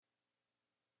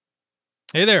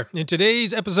Hey there. In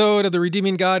today's episode of the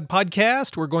Redeeming God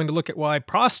podcast, we're going to look at why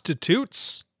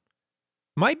prostitutes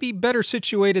might be better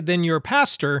situated than your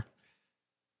pastor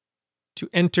to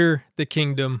enter the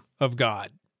kingdom of God.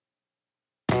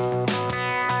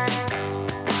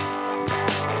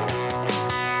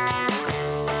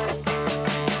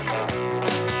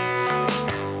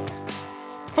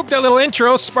 Hope that little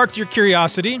intro sparked your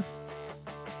curiosity.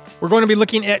 We're going to be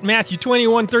looking at Matthew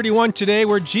 21:31 today,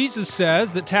 where Jesus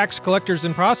says that tax collectors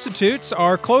and prostitutes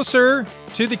are closer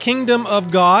to the kingdom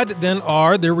of God than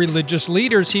are the religious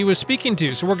leaders he was speaking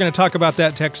to. So we're going to talk about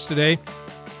that text today.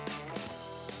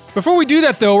 Before we do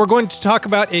that, though, we're going to talk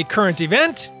about a current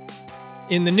event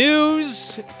in the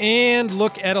news and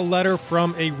look at a letter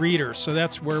from a reader. So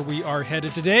that's where we are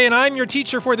headed today. And I'm your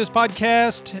teacher for this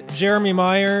podcast, Jeremy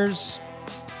Myers.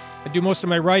 I do most of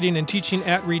my writing and teaching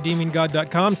at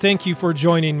redeeminggod.com. Thank you for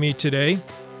joining me today.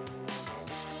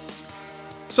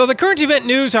 So the current event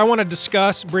news I want to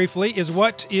discuss briefly is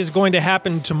what is going to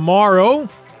happen tomorrow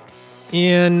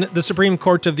in the Supreme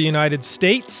Court of the United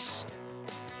States.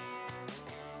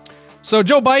 So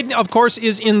Joe Biden, of course,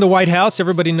 is in the White House.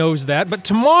 Everybody knows that. But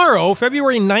tomorrow,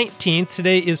 February 19th,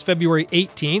 today is February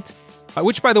 18th,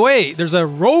 which, by the way, there's a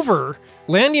rover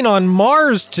landing on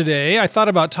Mars today. I thought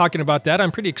about talking about that.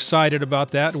 I'm pretty excited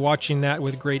about that, watching that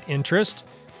with great interest.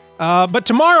 But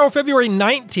tomorrow, February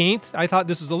 19th, I thought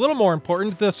this is a little more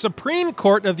important. The Supreme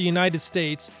Court of the United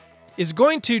States is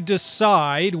going to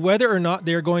decide whether or not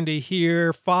they're going to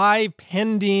hear 5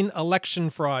 pending election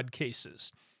fraud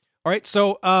cases. All right,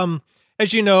 so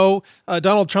as you know,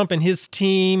 Donald Trump and his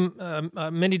team,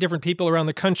 many different people around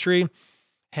the country,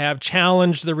 have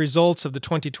challenged the results of the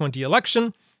 2020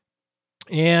 election.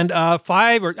 And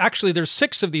there's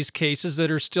 6 of these cases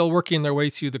that are still working their way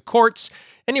through the courts.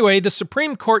 Anyway, the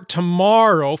Supreme Court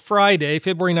tomorrow, Friday,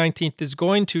 February 19th, is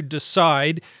going to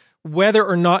decide whether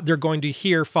or not they're going to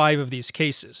hear 5 of these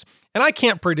cases. And I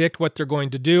can't predict what they're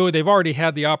going to do. They've already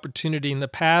had the opportunity in the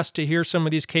past to hear some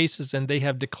of these cases, and they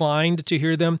have declined to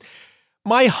hear them.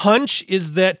 My hunch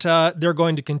is that they're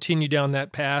going to continue down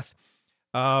that path.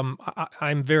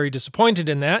 I'm very disappointed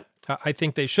in that. I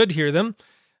think they should hear them.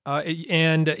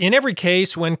 And in every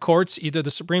case, when courts, either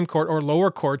the Supreme Court or lower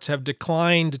courts, have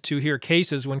declined to hear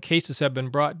cases, when cases have been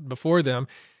brought before them,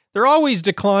 they're always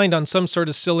declined on some sort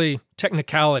of silly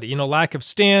technicality, lack of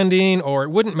standing, or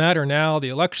it wouldn't matter now, the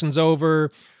election's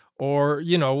over, or,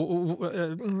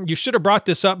 you should have brought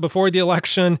this up before the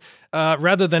election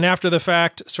rather than after the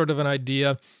fact, sort of an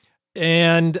idea.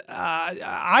 And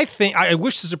I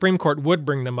wish the Supreme Court would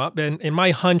bring them up, and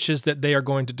my hunch is that they are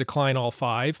going to decline all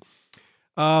 5.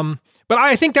 But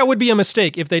I think that would be a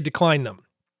mistake if they decline them.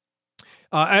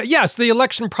 Yes, the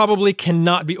election probably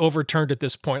cannot be overturned at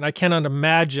this point. I cannot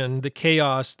imagine the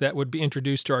chaos that would be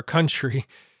introduced to our country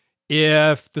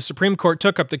if the Supreme Court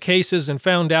took up the cases and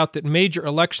found out that major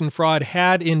election fraud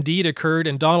had indeed occurred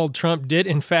and Donald Trump did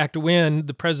in fact win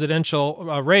the presidential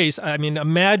race. I mean,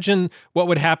 imagine what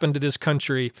would happen to this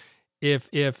country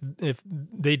if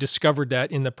they discovered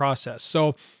that in the process.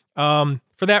 So,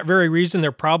 for that very reason,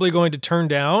 they're probably going to turn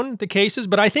down the cases,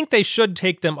 but I think they should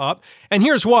take them up. And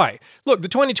here's why. Look, the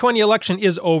 2020 election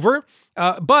is over,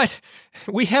 but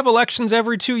we have elections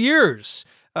every 2 years,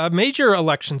 major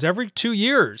elections every 2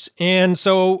 years. And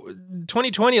so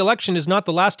 2020 election is not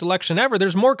the last election ever.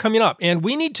 There's more coming up. And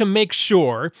we need to make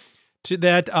sure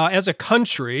that as a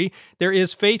country, there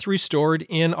is faith restored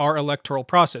in our electoral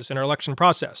process, in our election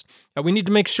process. We need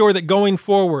to make sure that going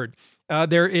forward,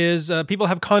 people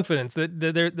have confidence that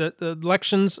the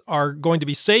elections are going to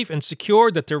be safe and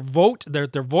secure, that their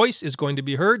voice is going to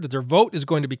be heard, that their vote is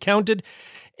going to be counted,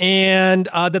 and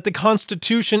that the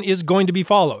Constitution is going to be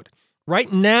followed.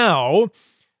 Right now,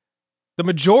 the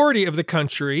majority of the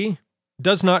country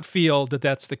does not feel that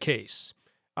that's the case.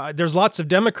 There's lots of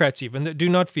Democrats even that do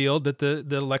not feel that the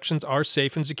elections are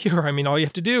safe and secure. I mean, all you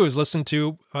have to do is listen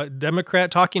to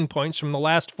Democrat talking points from the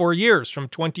last 4 years, from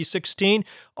 2016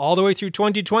 all the way through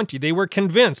 2020. They were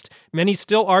convinced, many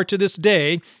still are to this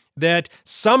day, that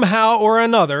somehow or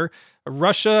another,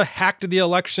 Russia hacked the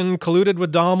election, colluded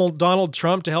with Donald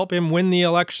Trump to help him win the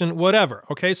election, whatever.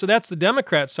 Okay, so that's the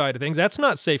Democrat side of things. That's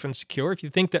not safe and secure. If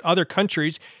you think that other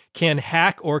countries can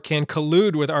hack or can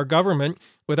collude with our government,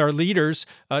 with our leaders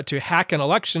to hack an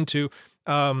election, to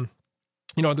the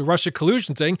Russia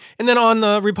collusion thing. And then on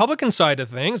the Republican side of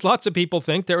things, lots of people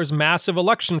think there was massive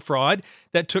election fraud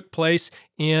that took place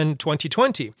in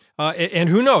 2020. And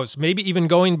who knows, maybe even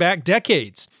going back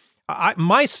decades.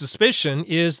 My suspicion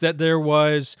is that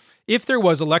if there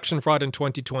was election fraud in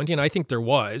 2020, and I think there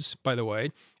was, by the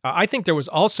way, I think there was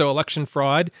also election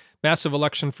fraud, massive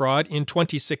election fraud in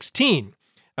 2016.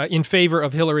 in favor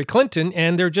of Hillary Clinton,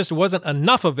 and there just wasn't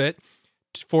enough of it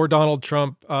for Donald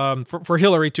Trump, for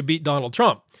Hillary to beat Donald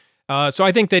Trump. So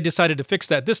I think they decided to fix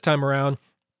that this time around,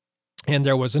 and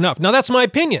there was enough. Now, that's my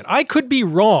opinion. I could be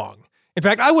wrong. In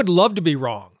fact, I would love to be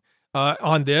wrong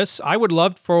on this. I would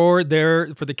love for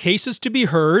the cases to be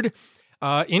heard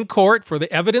in court, for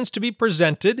the evidence to be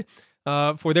presented,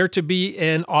 for there to be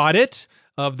an audit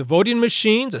of the voting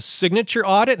machines, a signature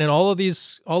audit, and all of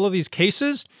these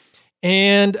cases,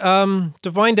 and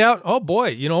to find out, oh boy,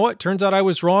 you know what? Turns out I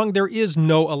was wrong. There is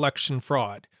no election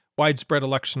fraud, widespread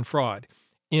election fraud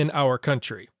in our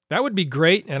country. That would be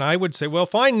great, and I would say, well,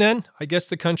 fine then. I guess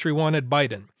the country wanted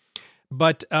Biden.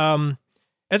 But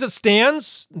as it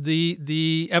stands,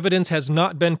 the evidence has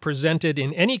not been presented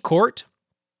in any court.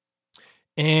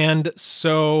 And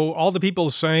so all the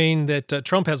people saying that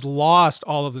Trump has lost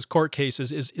all of his court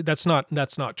cases that's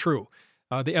not true.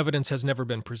 The evidence has never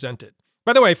been presented.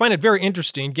 By the way, I find it very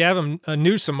interesting. Gavin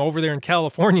Newsom over there in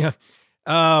California,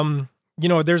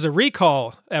 there's a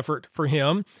recall effort for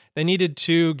him. They needed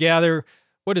to gather,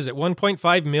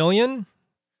 1.5 million?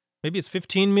 Maybe it's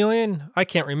 15 million? I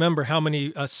can't remember how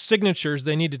many signatures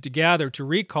they needed to gather to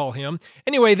recall him.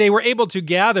 Anyway, they were able to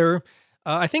gather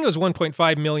I think it was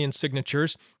 1.5 million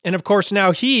signatures. And of course,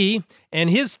 now he and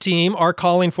his team are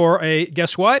calling for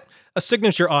guess what? A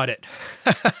signature audit.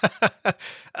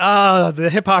 The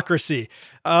hypocrisy.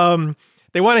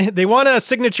 They want a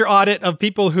signature audit of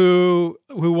people who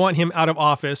want him out of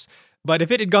office. But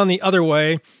if it had gone the other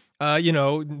way,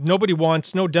 no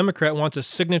Democrat wants a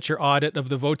signature audit of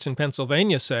the votes in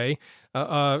Pennsylvania, say,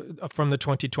 from the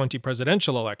 2020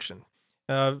 presidential election.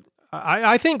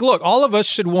 I think, look, all of us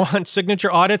should want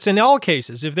signature audits in all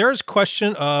cases. If there's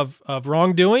question of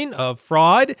wrongdoing, of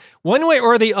fraud, one way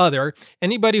or the other,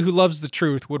 anybody who loves the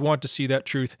truth would want to see that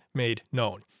truth made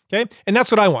known. Okay? And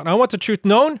that's what I want. I want the truth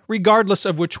known regardless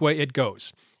of which way it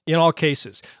goes in all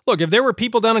cases. Look, if there were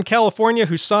people down in California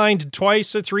who signed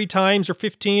twice or 3 times or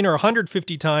 15 or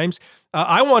 150 times,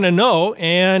 I want to know,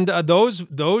 and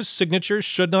those signatures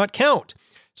should not count.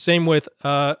 Same with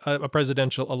a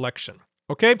presidential election.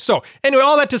 Okay, so anyway,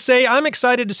 all that to say, I'm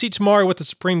excited to see tomorrow what the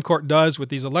Supreme Court does with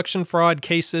these election fraud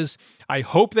cases. I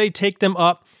hope they take them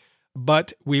up,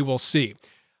 but we will see.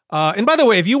 And by the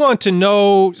way, if you want to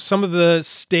know some of the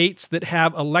states that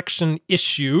have election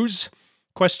issues,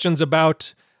 questions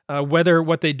about whether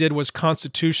what they did was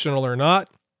constitutional or not,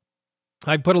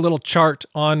 I put a little chart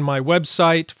on my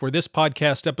website for this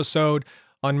podcast episode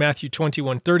on Matthew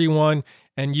 21:31,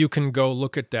 and you can go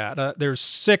look at that. There's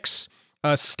 6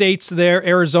 states there: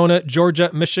 Arizona, Georgia,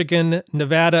 Michigan,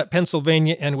 Nevada,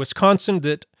 Pennsylvania, and Wisconsin,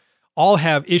 that all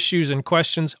have issues and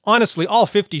questions. Honestly, all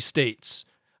 50 states.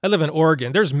 I live in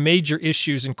Oregon. There's major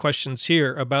issues and questions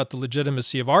here about the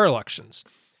legitimacy of our elections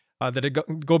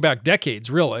that go back decades,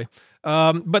 really.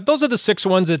 But those are the 6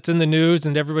 ones that's in the news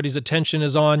and everybody's attention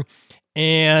is on.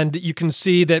 And you can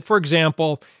see that, for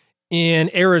example, in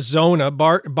Arizona,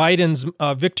 Biden's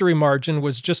victory margin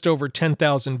was just over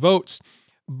 10,000 votes.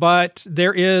 But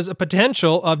there is a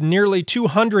potential of nearly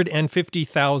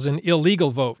 250,000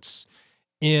 illegal votes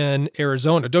in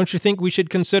Arizona. Don't you think we should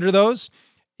consider those?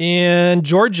 In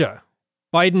Georgia,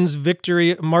 Biden's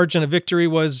margin of victory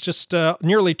was just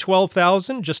nearly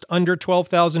 12,000, just under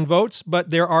 12,000 votes, but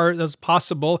there's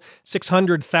possible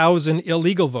 600,000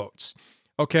 illegal votes.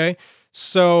 Okay?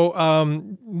 So,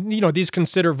 these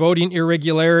consider voting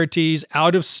irregularities,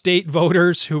 out-of-state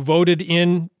voters who voted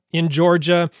in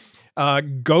Georgia,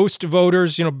 ghost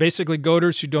voters, basically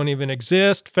voters who don't even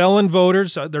exist, felon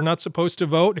voters, they're not supposed to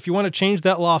vote. If you want to change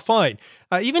that law, fine.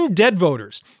 Even dead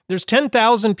voters. There's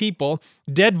 10,000 people,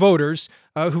 dead voters,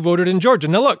 who voted in Georgia.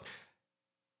 Now, look,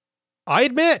 I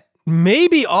admit,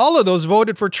 maybe all of those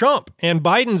voted for Trump, and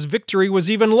Biden's victory was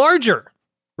even larger,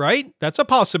 right? That's a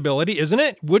possibility, isn't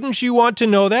it? Wouldn't you want to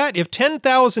know that? If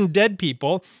 10,000 dead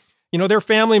people, their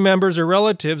family members or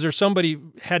relatives or somebody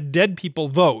had dead people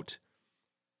vote,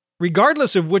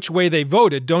 regardless of which way they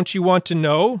voted, don't you want to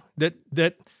know that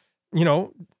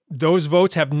those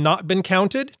votes have not been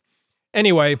counted?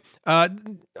 Anyway,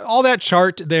 all that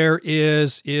chart there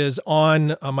is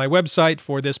on my website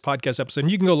for this podcast episode,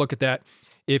 and you can go look at that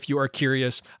if you are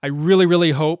curious. I really,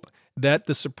 really hope that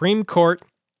the Supreme Court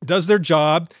does their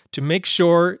job to make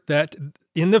sure that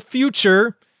in the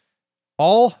future,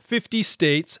 all 50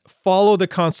 states follow the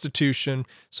Constitution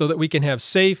so that we can have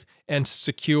safe and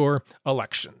secure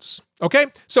elections. Okay,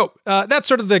 so that's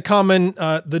sort of the current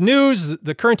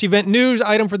event news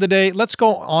item for the day. Let's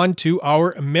go on to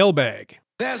our mailbag.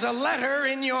 There's a letter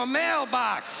in your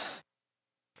mailbox.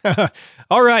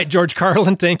 All right, George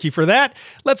Carlin, thank you for that.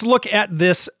 Let's look at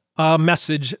this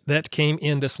message that came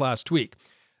in this last week.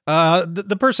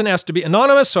 The person asked to be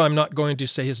anonymous, so I'm not going to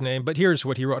say his name, but here's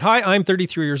what he wrote. Hi, I'm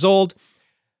 33 years old.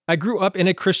 I grew up in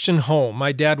a Christian home.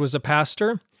 My dad was a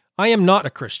pastor. I am not a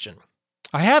Christian.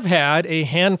 I have had a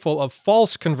handful of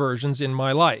false conversions in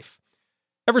my life.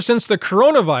 Ever since the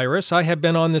coronavirus, I have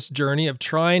been on this journey of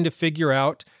trying to figure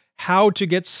out how to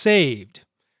get saved.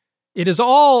 It is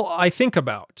all I think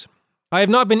about. I have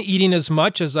not been eating as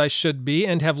much as I should be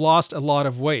and have lost a lot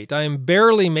of weight. I am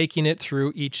barely making it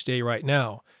through each day right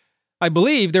now. I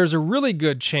believe there's a really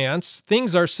good chance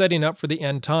things are setting up for the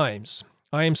end times.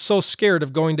 I am so scared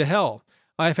of going to hell.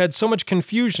 I have had so much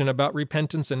confusion about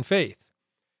repentance and faith.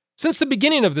 Since the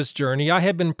beginning of this journey, I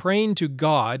have been praying to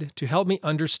God to help me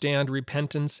understand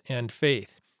repentance and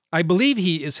faith. I believe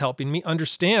He is helping me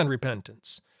understand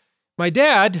repentance. My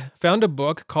dad found a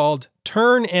book called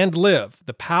Turn and Live,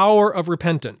 The Power of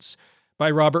Repentance by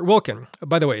Robert Wilkin.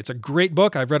 By the way, it's a great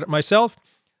book. I've read it myself.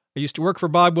 I used to work for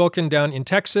Bob Wilkin down in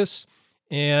Texas,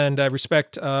 and I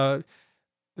respect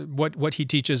what he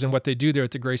teaches and what they do there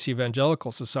at the Grace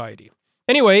Evangelical Society.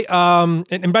 Anyway,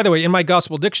 and by the way, in my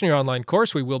Gospel Dictionary online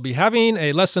course, we will be having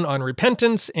a lesson on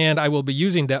repentance, and I will be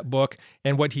using that book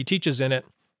and what he teaches in it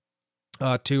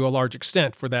to a large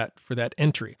extent for that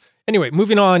entry. Anyway,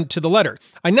 moving on to the letter.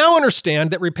 I now understand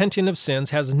that repenting of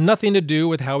sins has nothing to do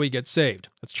with how we get saved.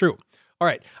 That's true. All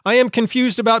right. I am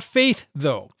confused about faith,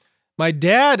 though. My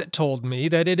dad told me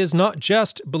that it is not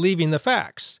just believing the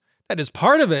facts. That is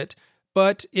part of it,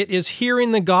 but it is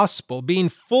hearing the gospel, being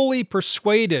fully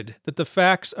persuaded that the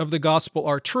facts of the gospel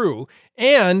are true,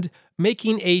 and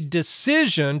making a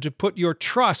decision to put your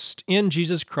trust in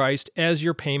Jesus Christ as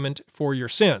your payment for your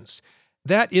sins.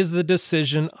 That is the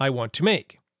decision I want to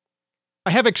make. I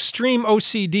have extreme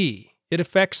OCD. It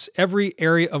affects every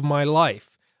area of my life.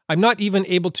 I'm not even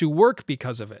able to work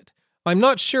because of it. I'm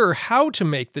not sure how to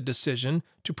make the decision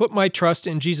to put my trust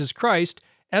in Jesus Christ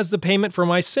as the payment for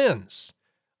my sins.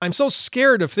 I'm so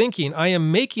scared of thinking I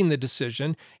am making the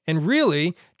decision and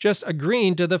really just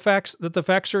agreeing to the facts that the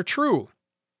facts are true.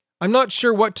 I'm not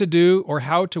sure what to do or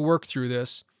how to work through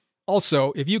this.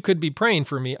 Also, if you could be praying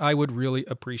for me, I would really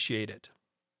appreciate it.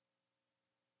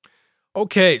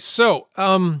 Okay, so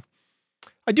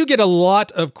I do get a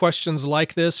lot of questions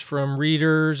like this from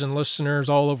readers and listeners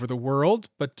all over the world,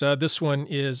 but this one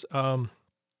is I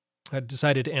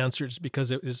decided to answer just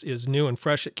because it is new and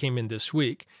fresh. It came in this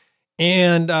week.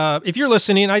 And if you're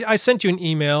listening, I sent you an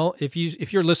email. If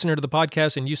you're a listener to the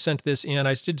podcast and you sent this in,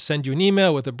 I did send you an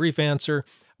email with a brief answer.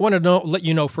 I want to let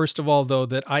you know, first of all, though,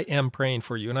 that I am praying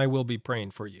for you, and I will be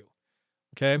praying for you.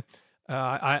 Okay?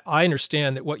 I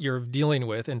understand that what you're dealing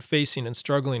with and facing and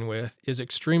struggling with is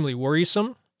extremely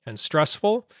worrisome and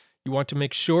stressful. You want to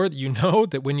make sure that you know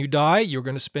that when you die, you're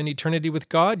going to spend eternity with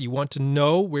God. You want to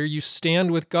know where you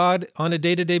stand with God on a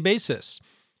day-to-day basis.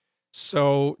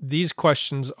 So these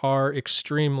questions are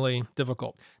extremely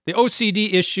difficult. The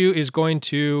OCD issue is going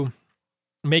to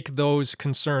make those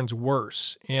concerns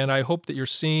worse. And I hope that you're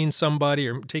seeing somebody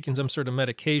or taking some sort of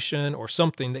medication or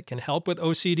something that can help with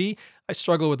OCD. I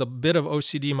struggle with a bit of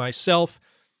OCD myself,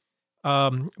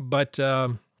 but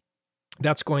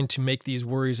that's going to make these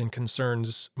worries and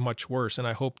concerns much worse. And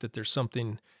I hope that there's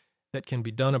something that can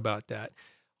be done about that.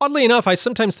 Oddly enough, I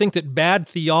sometimes think that bad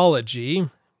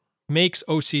theology makes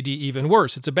OCD even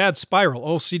worse. It's a bad spiral.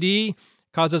 OCD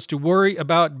causes us to worry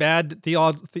about bad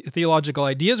theological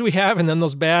ideas we have, and then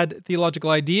those bad theological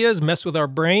ideas mess with our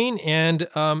brain and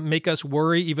make us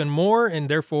worry even more, and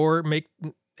therefore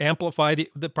amplify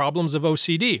the problems of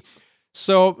OCD.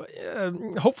 So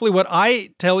hopefully what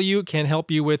I tell you can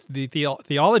help you with the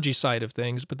theology side of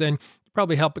things, but then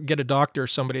probably help get a doctor or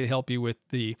somebody to help you with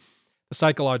the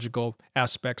psychological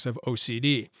aspects of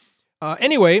OCD.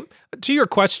 Anyway, to your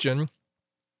question,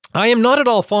 I am not at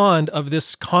all fond of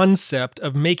this concept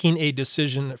of making a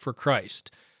decision for Christ.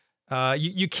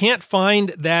 You can't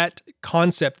find that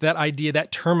concept, that idea,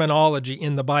 that terminology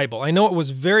in the Bible. I know it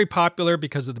was very popular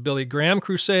because of the Billy Graham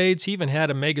Crusades. He even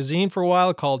had a magazine for a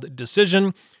while called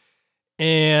Decision.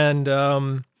 And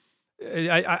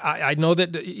I know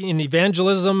that in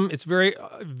evangelism, it's very,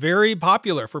 very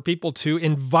popular for people to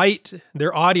invite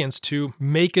their audience to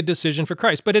make a decision for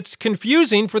Christ. But it's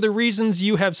confusing for the reasons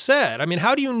you have said. I mean,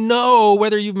 how do you know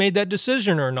whether you've made that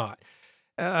decision or not?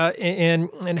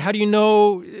 And how do you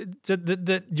know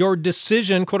that your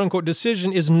decision, quote unquote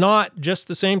decision, is not just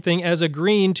the same thing as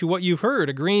agreeing to what you've heard,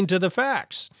 agreeing to the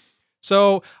facts?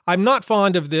 So I'm not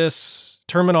fond of this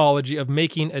terminology of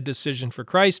making a decision for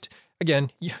Christ. Again,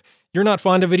 you're not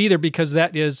fond of it either because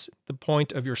that is the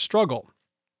point of your struggle.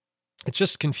 It's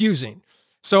just confusing.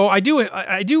 So I'm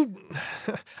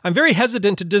very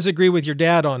hesitant to disagree with your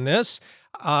dad on this.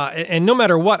 And no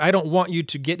matter what, I don't want you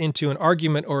to get into an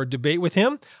argument or a debate with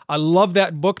him. I love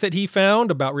that book that he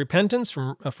found about repentance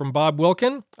from Bob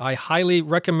Wilkin. I highly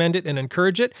recommend it and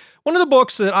encourage it. One of the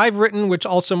books that I've written, which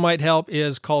also might help,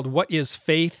 is called What is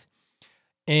Faith?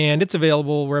 And it's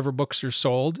available wherever books are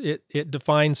sold. It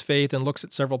defines faith and looks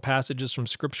at several passages from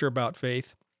Scripture about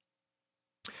faith.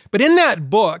 But in that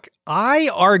book, I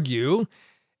argue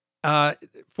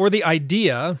for the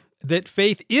idea that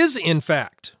faith is, in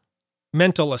fact,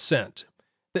 mental assent.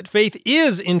 That faith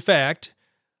is, in fact,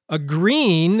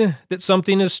 agreeing that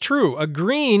something is true,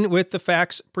 agreeing with the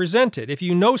facts presented. If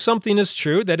you know something is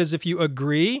true, that is, if you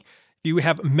agree, if you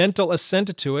have mental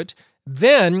assent to it,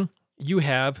 then you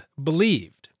have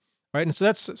believed. Right? And so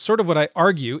that's sort of what I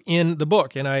argue in the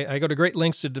book. And I go to great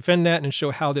lengths to defend that and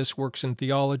show how this works in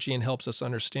theology and helps us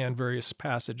understand various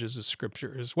passages of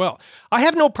Scripture as well. I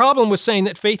have no problem with saying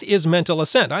that faith is mental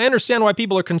assent. I understand why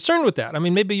people are concerned with that. I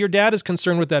mean, maybe your dad is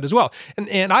concerned with that as well.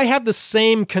 And I have the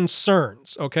same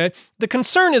concerns, okay? The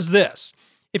concern is this.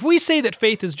 If we say that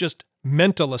faith is just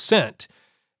mental assent,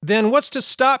 then what's to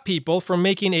stop people from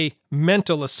making a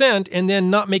mental assent and then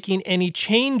not making any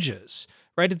changes?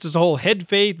 Right? It's this whole head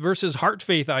faith versus heart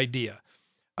faith idea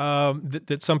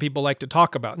that some people like to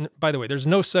talk about. And by the way, there's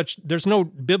no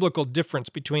biblical difference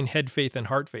between head faith and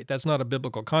heart faith. That's not a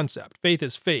biblical concept. Faith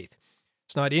is faith.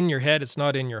 It's not in your head. It's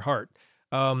not in your heart.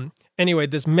 Anyway,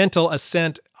 this mental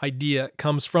assent idea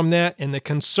comes from that. And the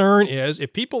concern is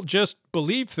if people just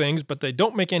believe things, but they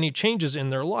don't make any changes in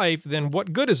their life, then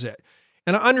what good is it?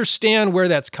 And I understand where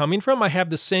that's coming from. I have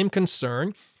the same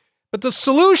concern. But the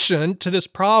solution to this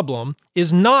problem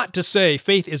is not to say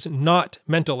faith is not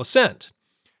mental assent.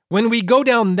 When we go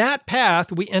down that path,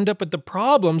 we end up with the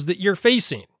problems that you're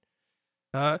facing.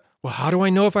 Well, how do I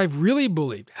know if I've really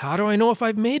believed? How do I know if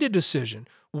I've made a decision?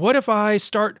 What if I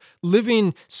start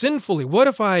living sinfully? What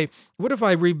if I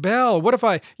rebel? What if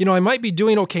I might be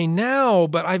doing okay now,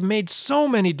 but I've made so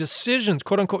many decisions,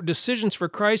 quote unquote, decisions for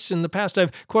Christ in the past.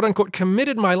 I've, quote unquote,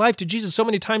 committed my life to Jesus so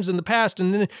many times in the past.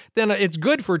 And then it's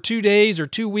good for 2 days or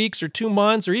 2 weeks or 2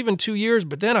 months or even 2 years.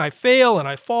 But then I fail and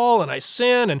I fall and I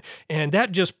sin. And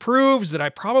that just proves that I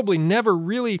probably never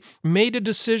really made a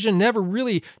decision, never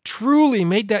really truly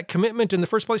made that commitment in the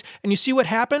first place. And you see what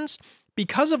happens?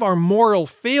 Because of our moral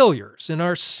failures and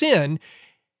our sin,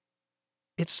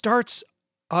 it starts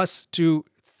us to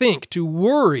think, to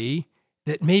worry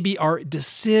that maybe our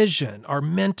decision, our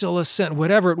mental assent,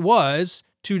 whatever it was,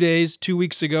 2 days, 2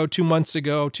 weeks ago, 2 months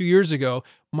ago, 2 years ago,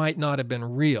 might not have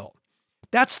been real.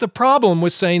 That's the problem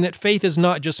with saying that faith is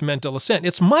not just mental assent.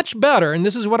 It's much better, and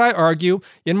this is what I argue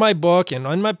in my book and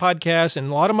on my podcast and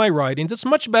a lot of my writings, it's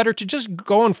much better to just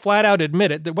go and flat out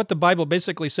admit it, that what the Bible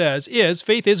basically says is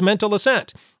faith is mental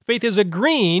assent. Faith is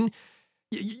agreeing.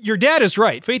 Your dad is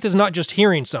right. Faith is not just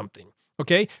hearing something,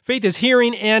 okay? Faith is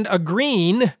hearing and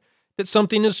agreeing that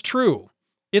something is true.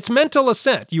 It's mental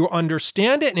assent. You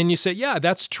understand it and you say, yeah,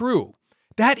 that's true.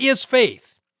 That is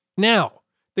faith. Now,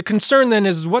 the concern then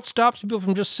is what stops people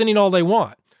from just sinning all they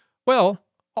want? Well,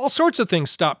 all sorts of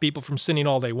things stop people from sinning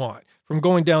all they want, from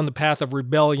going down the path of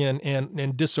rebellion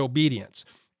and disobedience,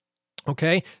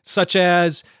 okay? Such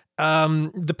as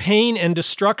the pain and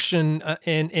destruction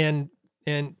and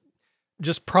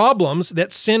just problems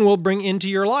that sin will bring into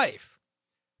your life.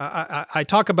 I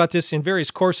talk about this in various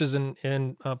courses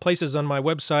and places on my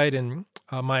website and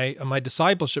my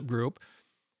discipleship group.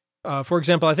 For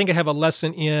example, I think I have a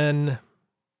lesson in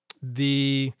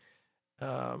the,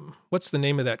 what's the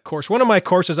name of that course? One of my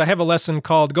courses, I have a lesson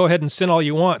called Go Ahead and Sin All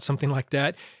You Want, something like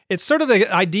that. It's sort of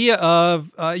the idea of,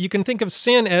 you can think of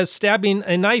sin as stabbing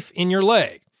a knife in your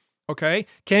leg, okay?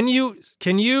 Can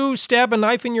you stab a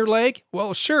knife in your leg?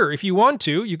 Well, sure, if you want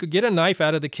to, you could get a knife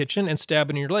out of the kitchen and stab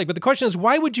it in your leg. But the question is,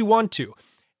 why would you want to?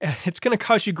 It's going to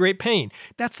cause you great pain.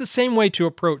 That's the same way to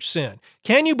approach sin.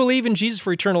 Can you believe in Jesus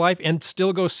for eternal life and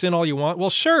still go sin all you want?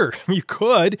 Well, sure, you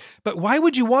could, but why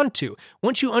would you want to?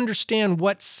 Once you understand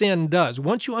what sin does,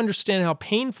 once you understand how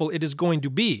painful it is going to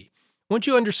be, once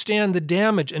you understand the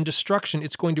damage and destruction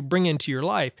it's going to bring into your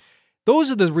life,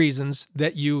 those are the reasons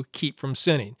that you keep from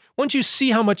sinning. Once you see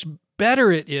how much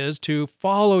better it is to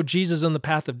follow Jesus on the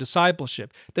path of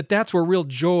discipleship, that's where real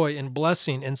joy and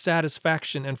blessing and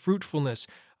satisfaction and fruitfulness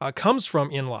comes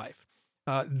from in life.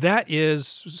 That is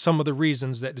some of the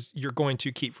reasons that you're going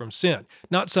to keep from sin,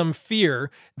 not some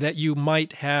fear that you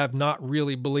might have not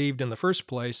really believed in the first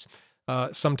place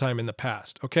sometime in the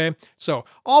past, okay? So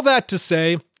all that to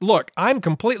say, look, I'm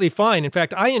completely fine. In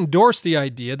fact, I endorse the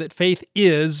idea that faith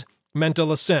is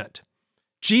mental assent.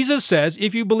 Jesus says,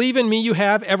 if you believe in me, you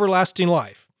have everlasting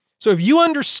life. So if you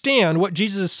understand what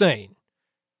Jesus is saying,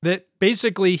 that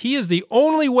basically he is the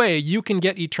only way you can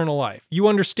get eternal life. You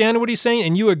understand what he's saying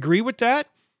and you agree with that?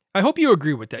 I hope you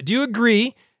agree with that. Do you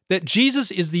agree that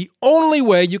Jesus is the only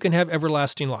way you can have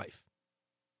everlasting life?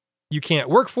 You can't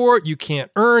work for it. You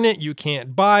can't earn it. You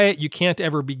can't buy it. You can't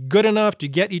ever be good enough to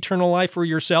get eternal life for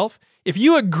yourself. If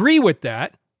you agree with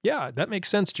that, yeah, that makes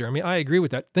sense, Jeremy. I agree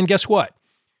with that. Then guess what?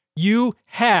 You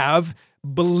have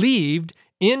believed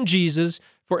in Jesus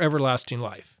for everlasting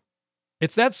life.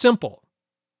 It's that simple.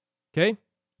 Okay?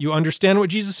 You understand what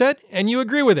Jesus said and you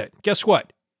agree with it. Guess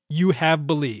what? You have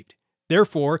believed.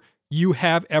 Therefore, you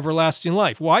have everlasting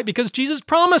life. Why? Because Jesus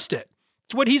promised it.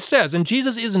 It's what he says, and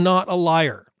Jesus is not a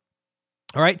liar.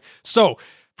 All right? So,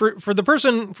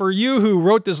 for you who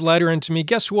wrote this letter and to me,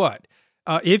 guess what?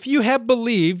 If you have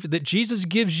believed that Jesus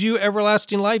gives you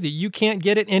everlasting life, that you can't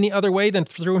get it any other way than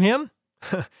through him,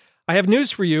 I have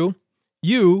news for you.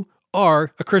 You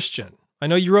are a Christian. I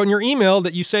know you wrote in your email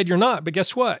that you said you're not, but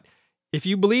guess what? If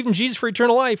you believe in Jesus for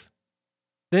eternal life,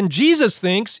 then Jesus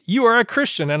thinks you are a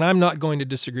Christian, and I'm not going to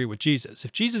disagree with Jesus.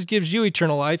 If Jesus gives you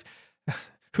eternal life,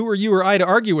 who are you or I to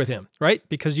argue with him, right?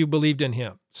 Because you believed in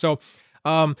him. So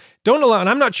don't allow, and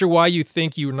I'm not sure why you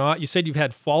think you're not. You said you've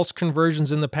had false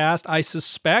conversions in the past. I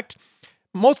suspect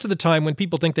most of the time when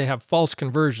people think they have false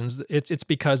conversions, it's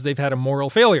because they've had a moral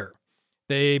failure.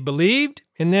 They believed,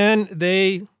 and then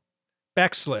they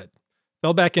backslid,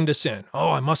 fell back into sin.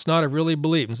 Oh, I must not have really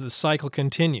believed. And so the cycle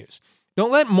continues.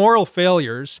 Don't let moral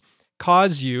failures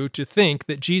cause you to think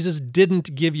that Jesus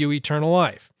didn't give you eternal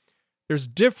life. There's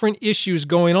different issues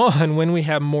going on when we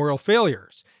have moral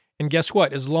failures. And guess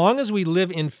what? As long as we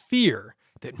live in fear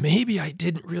that maybe I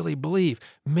didn't really believe,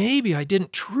 maybe I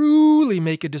didn't truly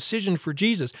make a decision for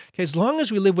Jesus, okay, as long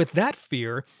as we live with that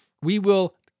fear, we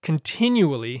will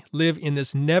continually live in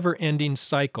this never-ending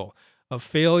cycle of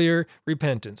failure,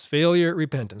 repentance, failure,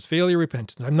 repentance, failure,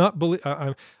 repentance. I'm not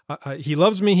he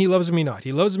loves me not.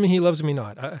 He loves me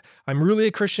not. I'm really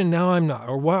a Christian, now I'm not.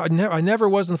 Or wow, I never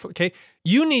was. Okay,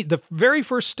 you need, the very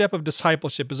first step of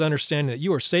discipleship is understanding that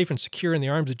you are safe and secure in the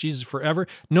arms of Jesus forever.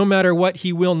 No matter what,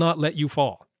 he will not let you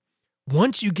fall.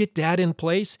 Once you get that in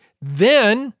place,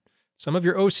 then some of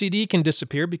your OCD can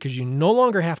disappear because you no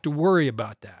longer have to worry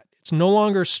about that. It's no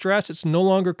longer stress. It's no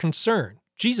longer concern.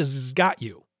 Jesus has got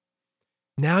you.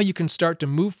 Now you can start to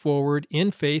move forward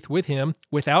in faith with him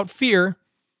without fear,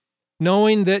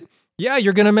 knowing that, yeah,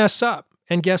 you're going to mess up.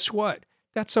 And guess what?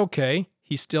 That's okay.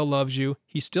 He still loves you.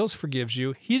 He still forgives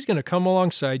you. He's going to come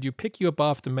alongside you, pick you up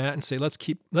off the mat and say, let's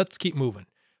keep moving.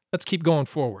 Let's keep going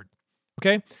forward.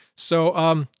 Okay?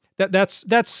 So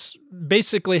that's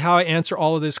basically how I answer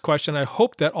all of this question. I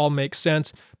hope that all makes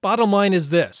sense. Bottom line is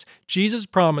this. Jesus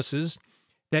promises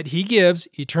that he gives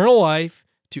eternal life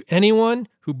to anyone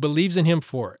who believes in him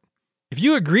for it. If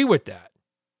you agree with that,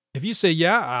 if you say,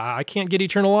 yeah, I can't get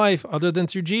eternal life other than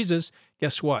through Jesus,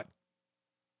 guess what?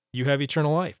 You have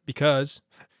eternal life because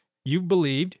you've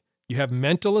believed, you have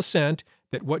mental assent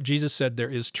that what Jesus said there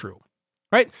is true.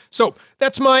 Right? So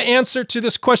that's my answer to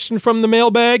this question from the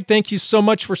mailbag. Thank you so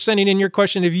much for sending in your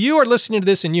question. If you are listening to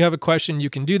this and you have a question, you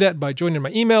can do that by joining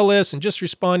my email list and just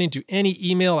responding to any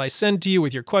email I send to you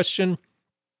with your question.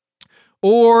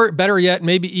 Or better yet,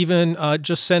 maybe even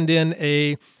just send in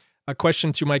a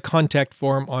question through my contact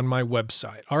form on my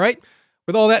website. All right?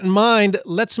 With all that in mind,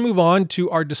 let's move on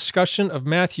to our discussion of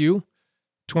Matthew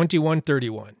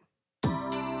 21:31.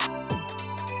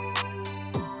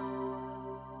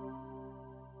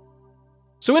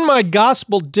 So in my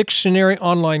Gospel Dictionary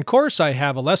online course, I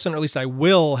have a lesson, or at least I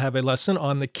will have a lesson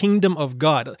on the kingdom of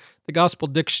God. The Gospel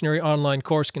Dictionary online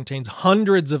course contains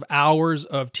hundreds of hours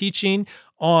of teaching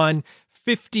on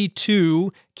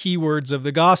 52 keywords of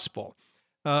the gospel.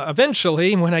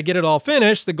 Eventually, when I get it all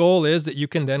finished, the goal is that you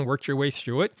can then work your way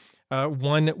through it,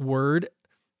 one word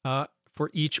for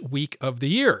each week of the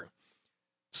year.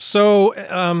 So,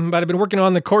 but I've been working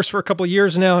on the course for a couple of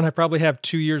years now, and I probably have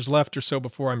 2 years left or so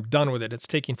before I'm done with it. It's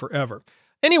taking forever.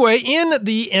 Anyway, in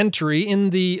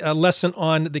the lesson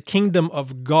on the kingdom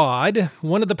of God,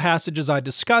 one of the passages I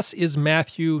discuss is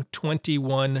Matthew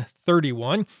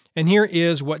 21:31, and here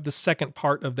is what the second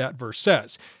part of that verse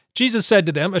says. Jesus said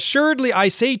to them, "Assuredly I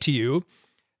say to you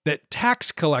that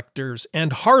tax collectors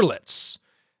and harlots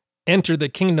enter the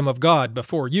kingdom of God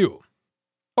before you."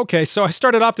 Okay, so I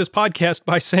started off this podcast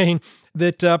by saying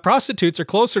that prostitutes are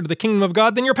closer to the kingdom of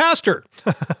God than your pastor.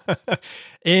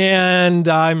 And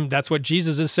that's what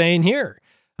Jesus is saying here,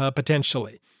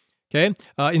 potentially. Okay,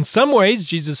 in some ways,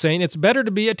 Jesus is saying it's better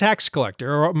to be a tax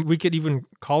collector, or we could even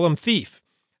call him thief,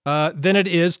 than it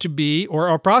is to be, or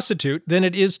a prostitute, than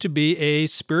it is to be a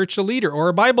spiritual leader or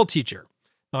a Bible teacher.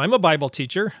 I'm a Bible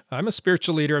teacher. I'm a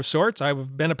spiritual leader of sorts.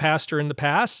 I've been a pastor in the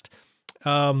past.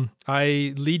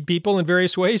 I lead people in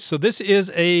various ways. So this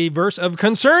is a verse of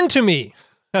concern to me.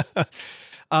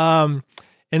 And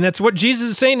that's what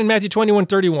Jesus is saying in Matthew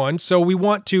 21:31. So we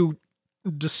want to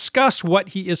discuss what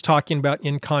he is talking about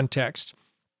in context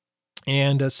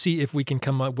and see if we can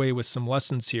come away with some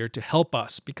lessons here to help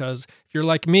us. Because if you're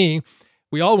like me,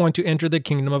 we all want to enter the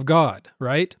kingdom of God,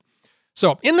 right?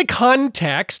 So in the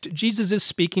context, Jesus is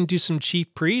speaking to some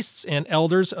chief priests and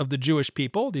elders of the Jewish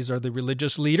people. These are the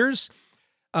religious leaders.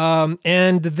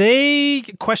 And they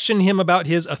question him about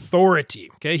his authority.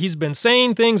 Okay, he's been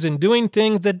saying things and doing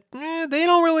things that they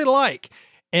don't really like.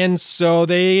 And so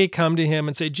they come to him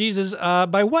and say, Jesus,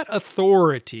 by what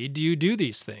authority do you do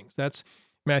these things? That's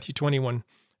Matthew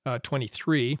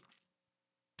 21:23.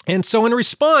 And so in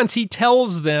response, he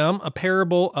tells them a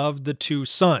parable of the two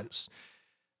sons.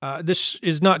 This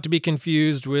is not to be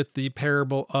confused with the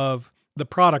parable of the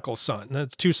prodigal son.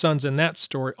 There's two sons in that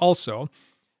story also.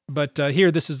 But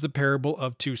here, this is the parable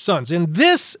of two sons. In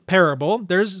this parable,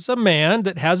 there's a man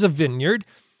that has a vineyard,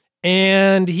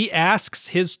 and he asks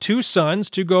his two sons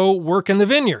to go work in the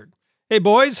vineyard. Hey,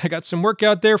 boys, I got some work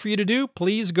out there for you to do.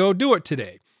 Please go do it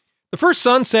today. The first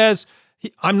son says,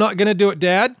 I'm not going to do it,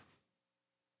 Dad.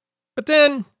 But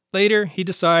then later, he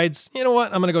decides, you know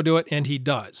what, I'm going to go do it, and he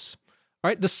does. All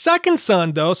right. The second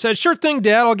son, though, says, sure thing,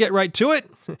 Dad, I'll get right to it.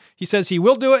 He says he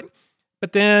will do it,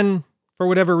 but then, for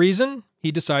whatever reason,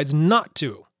 he decides not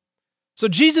to. So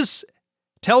Jesus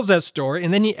tells that story,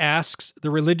 and then he asks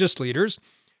the religious leaders,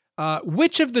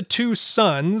 which of the two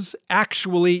sons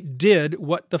actually did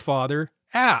what the father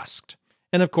asked?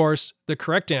 And of course, the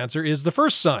correct answer is the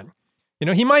first son.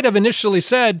 He might have initially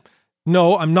said,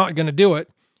 no, I'm not going to do it.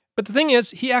 But the thing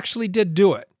is, he actually did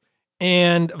do it.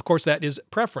 And of course, that is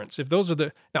preference. If those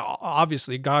are now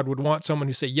obviously God would want someone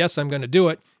who say, yes, I'm going to do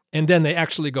it, and then they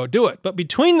actually go do it. But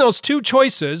between those two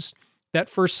choices, that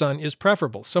first son is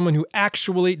preferable. Someone who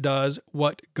actually does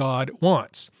what God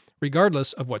wants,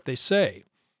 regardless of what they say.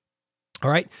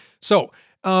 All right. So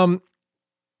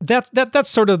that's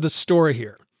sort of the story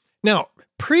here. Now,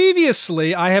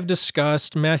 previously, I have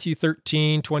discussed Matthew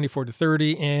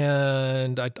 13:24-30,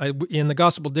 and I in the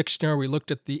Gospel Dictionary, we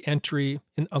looked at the entry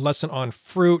in a lesson on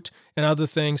fruit and other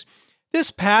things.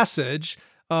 This passage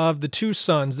of the two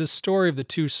sons, this story of the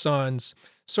two sons,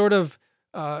 sort of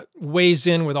weighs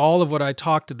in with all of what I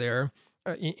talked there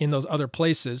in those other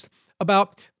places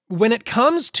about when it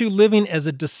comes to living as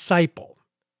a disciple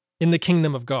in the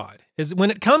kingdom of God, is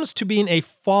when it comes to being a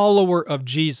follower of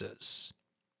Jesus.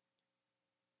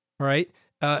 All right.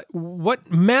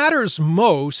 What matters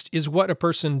most is what a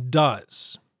person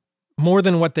does more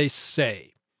than what they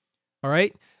say. All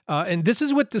right. And this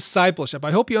is with discipleship.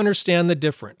 I hope you understand the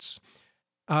difference.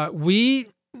 We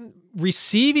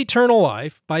receive eternal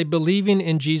life by believing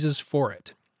in Jesus for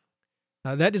it.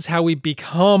 That is how we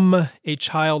become a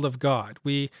child of God.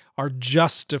 We are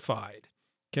justified.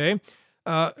 Okay.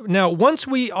 Now, once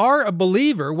we are a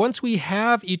believer, once we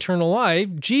have eternal life,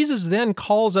 Jesus then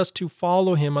calls us to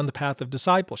follow him on the path of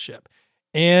discipleship.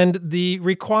 And the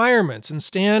requirements and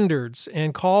standards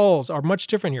and calls are much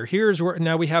different here. Here's where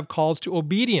now we have calls to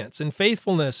obedience and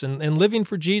faithfulness and living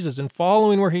for Jesus and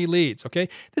following where he leads, okay?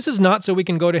 This is not so we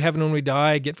can go to heaven when we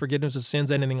die, get forgiveness of sins,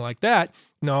 anything like that.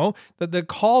 No, the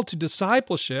call to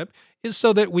discipleship is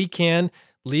so that we can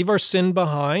leave our sin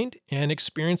behind and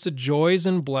experience the joys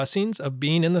and blessings of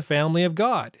being in the family of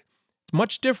God. It's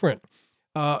much different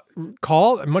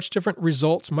call, much different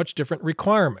results, much different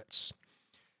requirements.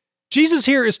 Jesus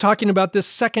here is talking about this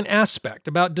second aspect,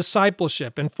 about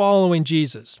discipleship and following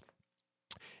Jesus.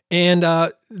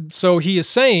 And so he is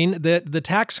saying that the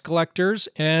tax collectors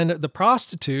and the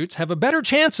prostitutes have a better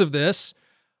chance of this,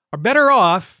 are better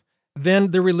off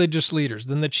than the religious leaders,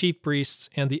 than the chief priests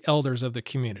and the elders of the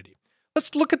community.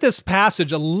 Let's look at this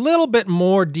passage a little bit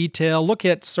more detail, look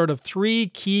at sort of three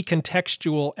key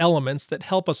contextual elements that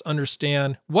help us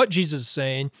understand what Jesus is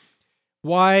saying,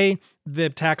 why the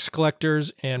tax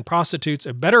collectors and prostitutes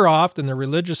are better off than the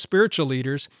religious spiritual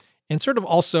leaders, and sort of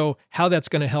also how that's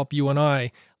going to help you and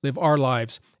I live our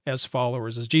lives as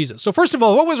followers of Jesus. So first of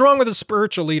all, what was wrong with the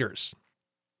spiritual leaders?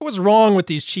 What was wrong with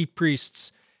these chief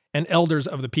priests and elders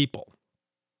of the people?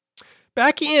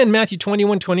 Back in Matthew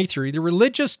 21:23, the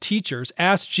religious teachers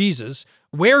asked Jesus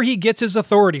where he gets his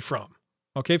authority from,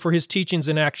 okay, for his teachings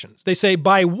and actions. They say,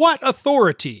 by what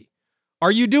authority are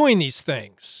you doing these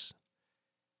things?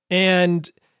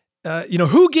 And,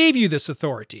 who gave you this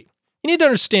authority? You need to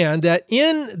understand that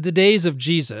in the days of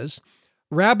Jesus,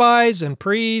 rabbis and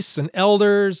priests and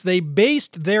elders, they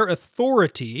based their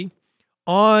authority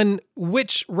on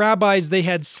which rabbis they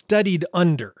had studied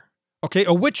under, okay,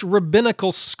 or which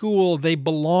rabbinical school they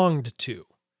belonged to.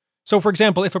 So, for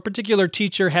example, if a particular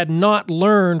teacher had not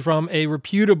learned from a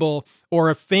reputable or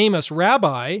a famous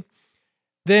rabbi,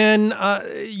 then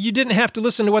you didn't have to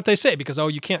listen to what they say because, oh,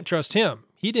 you can't trust him.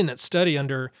 He didn't study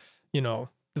under, the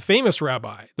famous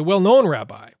rabbi, the well-known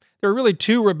rabbi. There are really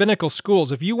two rabbinical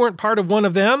schools. If you weren't part of one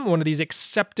of them, one of these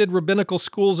accepted rabbinical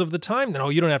schools of the time,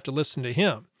 then, you don't have to listen to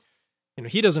him.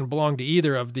 He doesn't belong to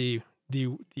either of the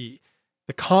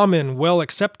common,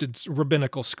 well-accepted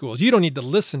rabbinical schools. You don't need to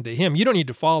listen to him. You don't need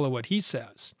to follow what he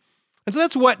says. And so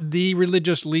that's what the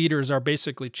religious leaders are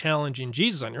basically challenging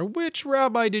Jesus on. Which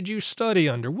rabbi did you study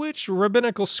under? Which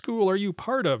rabbinical school are you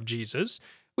part of, Jesus?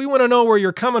 We want to know where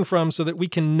you're coming from so that we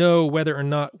can know whether or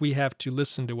not we have to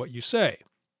listen to what you say.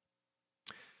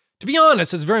 To be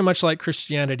honest, it's very much like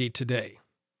Christianity today.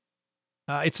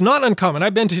 It's not uncommon.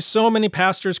 I've been to so many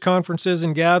pastors' conferences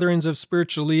and gatherings of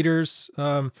spiritual leaders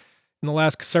in the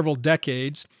last several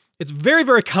decades. It's very,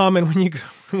 very common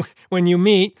when you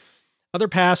meet other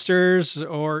pastors,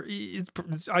 or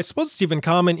I suppose it's even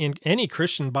common in any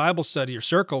Christian Bible study or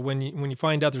circle when you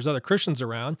find out there's other Christians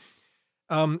around.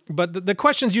 But the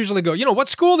questions usually go, what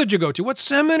school did you go to? What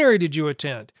seminary did you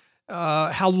attend?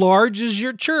 How large is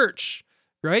your church?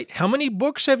 Right? How many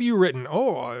books have you written?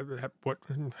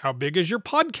 How big is your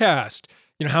podcast?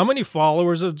 How many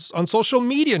followers on social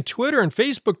media and Twitter and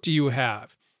Facebook do you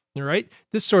have? All right?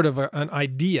 This sort of an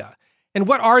idea. And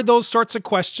what are those sorts of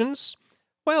questions?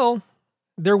 Well,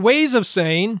 they're ways of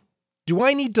saying, do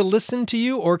I need to listen to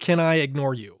you or can I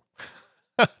ignore you?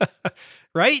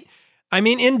 Right? I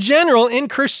mean, in general, in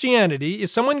Christianity,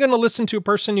 is someone going to listen to a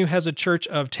person who has a church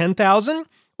of 10,000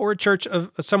 or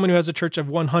someone who has a church of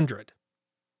 100?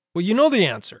 Well, you know the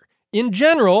answer. In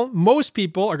general, most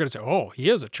people are going to say, oh, he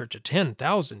has a church of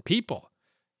 10,000 people.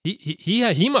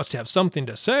 He must have something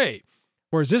to say.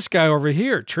 Whereas this guy over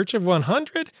here, church of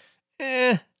 100?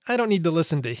 I don't need to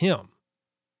listen to him.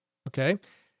 Okay?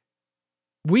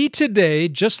 We today,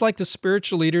 just like the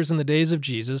spiritual leaders in the days of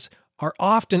Jesus, are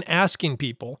often asking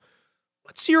people,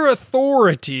 what's your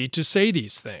authority to say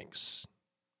these things?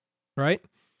 Right?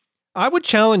 I would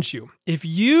challenge you, if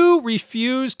you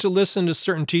refuse to listen to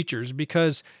certain teachers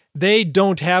because they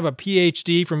don't have a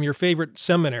PhD from your favorite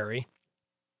seminary,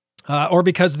 or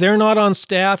because they're not on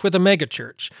staff with a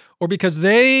megachurch, or because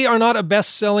they are not a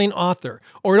best-selling author,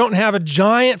 or don't have a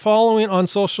giant following on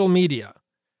social media,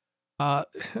 the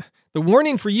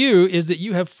warning for you is that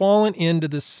you have fallen into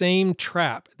the same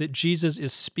trap that Jesus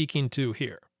is speaking to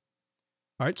here.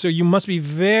 All right, so you must be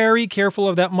very careful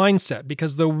of that mindset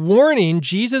because the warning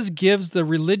Jesus gives the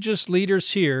religious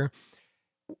leaders here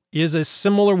is a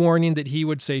similar warning that he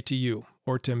would say to you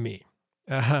or to me.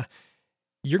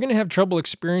 You're going to have trouble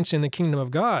experiencing the kingdom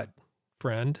of God,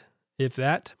 friend, if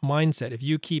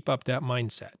you keep up that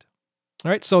mindset. All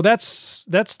right, so that's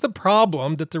the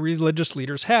problem that the religious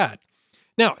leaders had.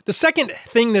 Now, the second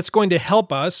thing that's going to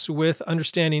help us with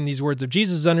understanding these words of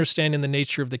Jesus is understanding the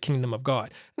nature of the kingdom of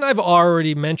God. And I've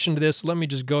already mentioned this. Let me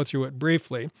just go through it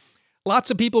briefly.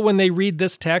 Lots of people, when they read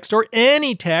this text or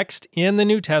any text in the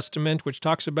New Testament, which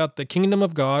talks about the kingdom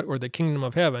of God or the kingdom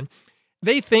of heaven,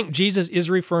 they think Jesus is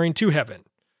referring to heaven.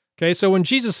 Okay, so when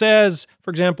Jesus says, for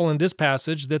example, in this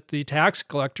passage, that the tax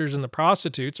collectors and the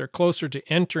prostitutes are closer to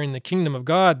entering the kingdom of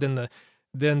God than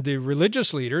the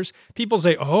religious leaders, people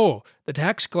say, oh, the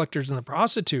tax collectors and the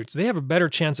prostitutes, they have a better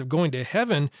chance of going to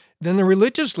heaven than the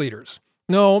religious leaders.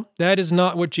 No, that is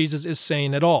not what Jesus is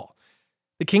saying at all.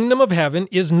 The kingdom of heaven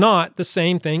is not the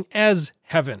same thing as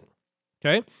heaven.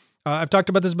 Okay? I've talked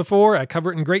about this before. I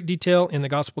cover it in great detail in the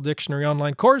Gospel Dictionary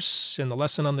online course, in the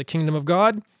lesson on the kingdom of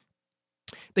God.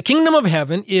 The kingdom of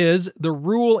heaven is the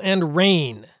rule and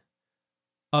reign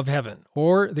of heaven,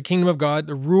 or the kingdom of God,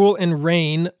 the rule and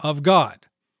reign of God.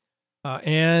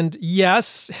 And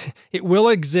yes, it will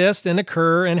exist and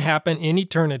occur and happen in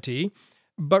eternity.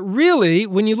 But really,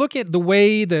 when you look at the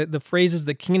way the phrases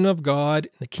the kingdom of God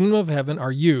and the kingdom of heaven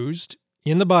are used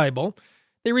in the Bible,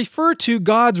 they refer to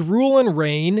God's rule and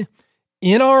reign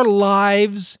in our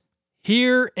lives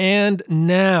here and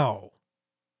now,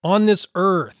 on this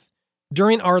earth,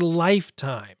 during our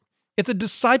lifetime. It's a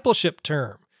discipleship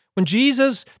term. When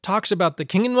Jesus talks about the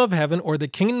kingdom of heaven or the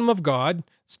kingdom of God,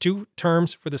 it's two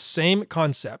terms for the same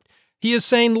concept. He is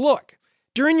saying, look,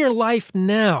 during your life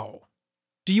now,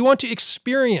 do you want to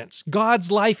experience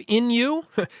God's life in you?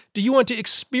 Do you want to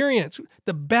experience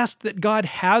the best that God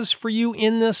has for you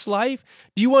in this life?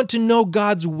 Do you want to know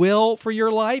God's will for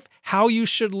your life? How you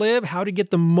should live? How to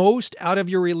get the most out of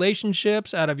your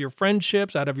relationships, out of your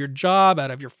friendships, out of your job,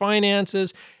 out of your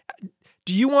finances?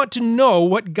 Do you want to know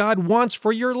what God wants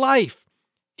for your life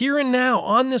here and now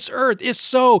on this earth? If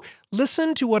so,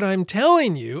 listen to what I'm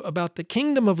telling you about the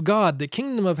kingdom of God, the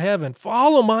kingdom of heaven.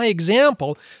 Follow my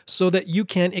example so that you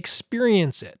can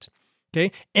experience it.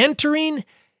 Okay? Entering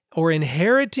or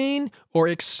inheriting or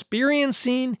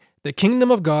experiencing the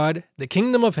kingdom of God, the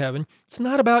kingdom of heaven. It's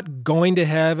not about going to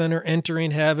heaven or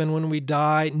entering heaven when we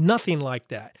die. Nothing like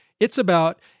that. It's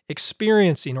about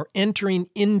experiencing or entering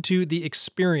into the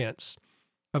experience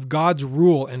of God's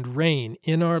rule and reign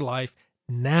in our life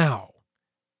now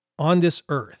on this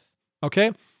earth.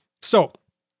 Okay? So,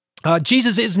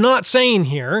 Jesus is not saying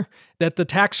here that the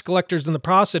tax collectors and the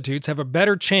prostitutes have a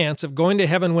better chance of going to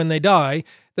heaven when they die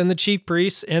than the chief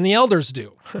priests and the elders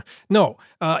do. No,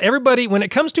 everybody, when it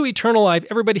comes to eternal life,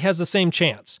 everybody has the same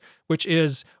chance, which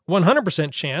is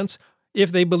 100% chance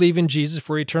if they believe in Jesus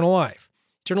for eternal life.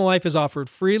 Eternal life is offered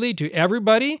freely to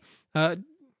everybody.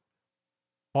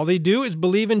 All they do is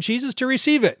believe in Jesus to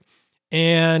receive it.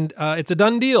 And it's a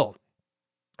done deal.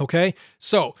 Okay,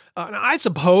 so I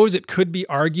suppose it could be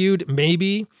argued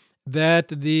maybe that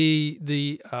the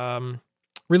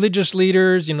religious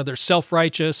leaders, they're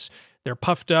self-righteous, they're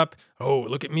puffed up. Oh,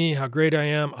 look at me, how great I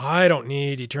am. I don't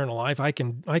need eternal life. I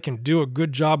can do a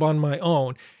good job on my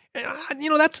own. And,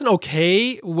 that's an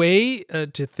okay way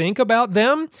to think about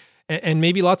them, and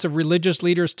maybe lots of religious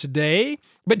leaders today.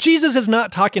 But Jesus is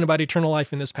not talking about eternal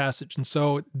life in this passage, and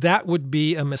so that would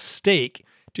be a mistake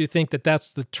to think that that's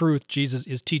the truth Jesus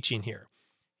is teaching here.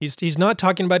 He's not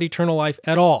talking about eternal life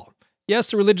at all. Yes,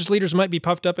 the religious leaders might be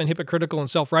puffed up and hypocritical and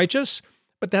self-righteous,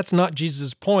 but that's not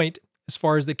Jesus' point as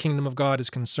far as the kingdom of God is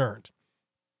concerned.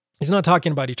 He's not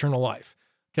talking about eternal life.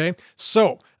 Okay,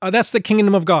 so that's the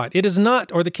kingdom of God. It is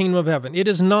not, or the kingdom of heaven. It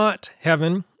is not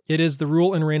heaven. It is the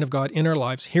rule and reign of God in our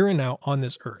lives here and now on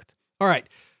this earth. All right.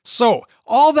 So,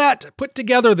 all that put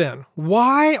together then,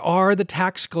 why are the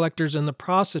tax collectors and the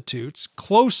prostitutes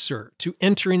closer to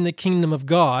entering the kingdom of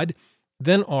God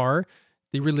than are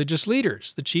the religious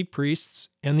leaders, the chief priests,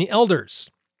 and the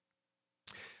elders?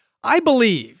 I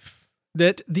believe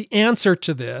that the answer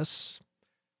to this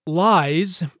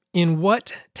lies in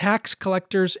what tax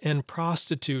collectors and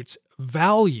prostitutes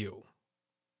value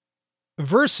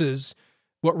versus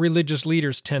what religious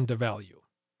leaders tend to value.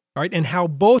 All right, and how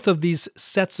both of these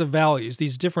sets of values,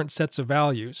 these different sets of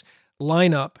values,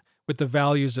 line up with the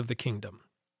values of the kingdom.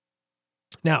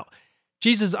 Now,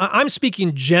 Jesus, I'm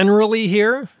speaking generally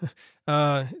here.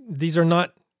 These are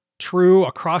not true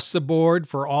across the board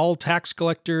for all tax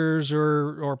collectors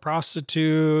or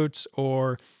prostitutes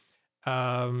or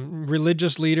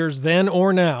religious leaders then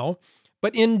or now.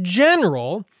 But in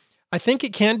general, I think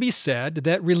it can be said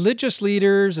that religious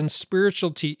leaders and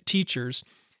spiritual teachers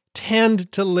tend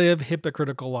to live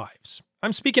hypocritical lives.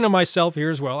 I'm speaking of myself here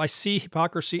as well. I see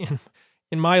hypocrisy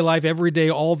in my life every day,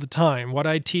 all the time, what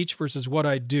I teach versus what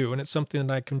I do, and it's something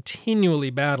that I'm continually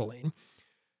battling.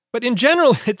 But in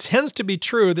general, it tends to be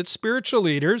true that spiritual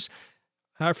leaders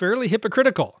are fairly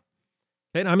hypocritical.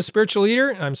 And I'm a spiritual leader,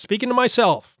 and I'm speaking to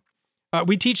myself.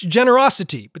 We teach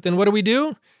generosity, but then what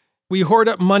do? We hoard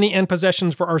up money and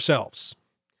possessions for ourselves.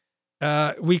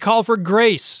 We call for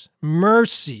grace,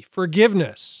 mercy,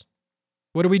 forgiveness.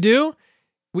 What do?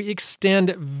 We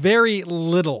extend very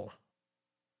little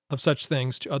of such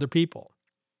things to other people.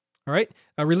 All right?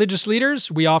 Religious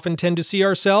leaders, we often tend to see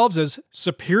ourselves as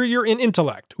superior in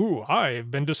intellect. Ooh,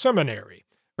 I've been to seminary,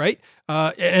 right?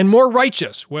 And more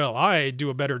righteous. Well, I do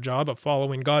a better job of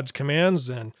following God's commands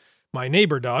than my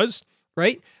neighbor does,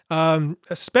 right?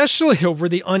 Especially over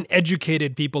the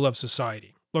uneducated people of society.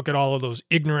 Look at all of those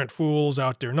ignorant fools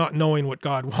out there not knowing what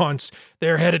God wants.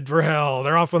 They're headed for hell.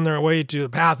 They're off on their way to the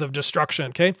path of destruction,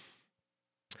 okay?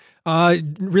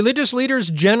 Religious leaders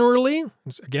generally,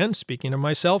 again, speaking of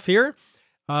myself here,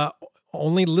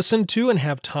 only listen to and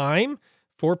have time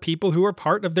for people who are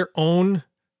part of their own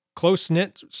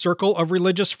close-knit circle of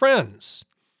religious friends.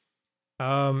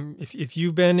 If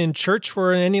you've been in church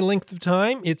for any length of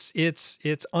time,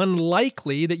 it's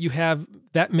unlikely that you have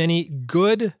that many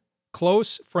good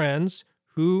close friends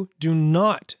who do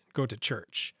not go to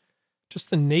church. Just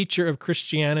the nature of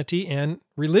Christianity and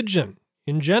religion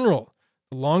in general.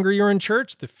 The longer you're in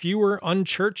church, the fewer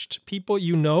unchurched people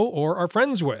you know or are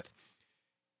friends with.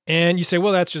 And you say,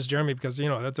 well, that's just Jeremy because,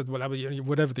 that's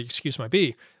whatever the excuse might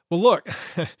be. Well, look,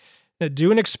 do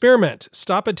an experiment.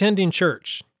 Stop attending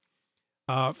church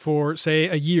for, say,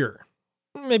 a year.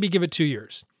 Maybe give it 2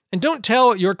 years. And don't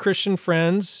tell your Christian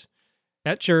friends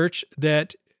at church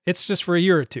that it's just for a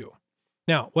year or two.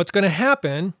 Now, what's going to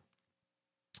happen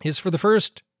is for the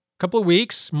first couple of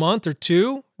weeks, month or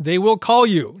two, they will call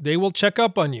you. They will check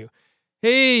up on you.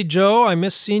 Hey, Joe, I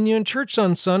missed seeing you in church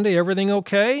on Sunday. Everything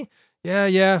okay?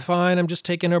 Yeah, fine. I'm just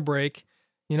taking a break.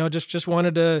 Just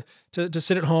wanted to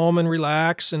sit at home and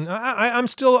relax. And I'm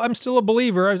still a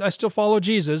believer. I still follow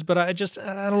Jesus, but I don't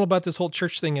know about this whole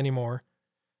church thing anymore.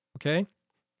 Okay?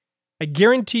 I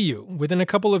guarantee you, within a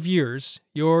couple of years,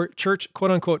 your church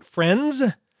quote-unquote friends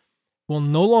will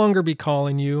no longer be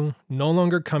calling you, no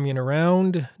longer coming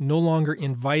around, no longer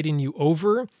inviting you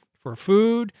over for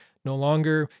food, no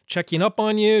longer checking up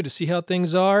on you to see how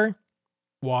things are.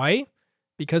 Why?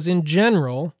 Because in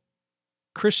general,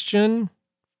 Christian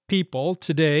people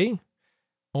today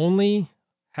only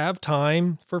have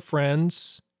time for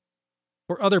friends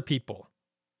or other people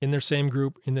in their same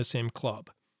group, in the same club.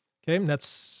 Okay, and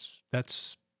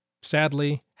that's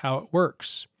sadly how it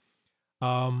works.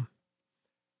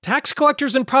 Tax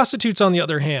collectors and prostitutes, on the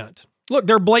other hand, look,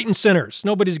 they're blatant sinners.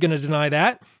 Nobody's going to deny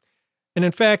that. And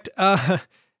in fact,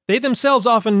 they themselves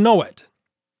often know it.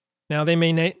 Now, they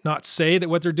may not say that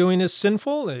what they're doing is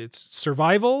sinful, it's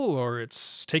survival, or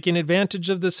it's taking advantage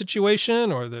of the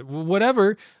situation, or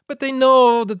whatever, but they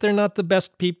know that they're not the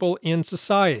best people in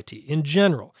society in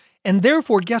general. And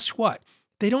therefore, guess what?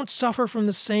 They don't suffer from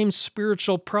the same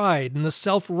spiritual pride and the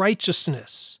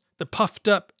self-righteousness, the puffed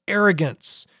up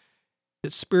arrogance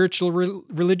that spiritual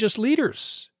religious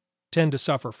leaders tend to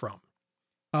suffer from.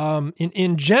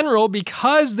 In general,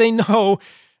 because they know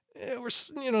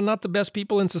we're not the best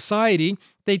people in society,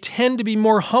 they tend to be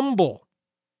more humble.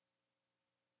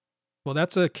 Well,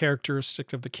 that's a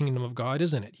characteristic of the kingdom of God,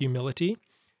 isn't it? Humility.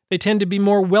 They tend to be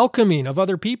more welcoming of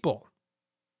other people.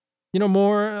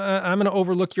 More, I'm going to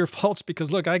overlook your faults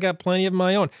because, look, I got plenty of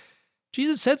my own.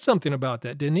 Jesus said something about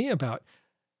that, didn't he? About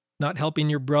not helping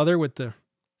your brother with the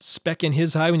speck in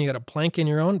his eye when you got a plank in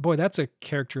your own. Boy, that's a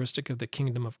characteristic of the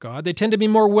kingdom of God. They tend to be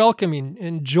more welcoming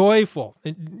and joyful,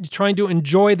 and trying to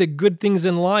enjoy the good things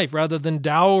in life rather than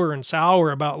dour and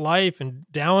sour about life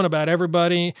and down about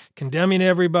everybody, condemning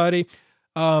everybody.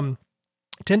 Tend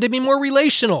to be more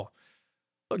relational.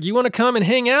 Look, you want to come and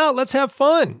hang out? Let's have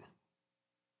fun.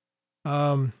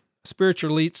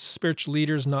 Spiritual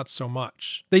leaders, not so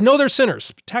much. They know they're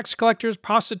sinners. Tax collectors,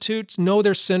 prostitutes know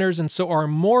they're sinners and so are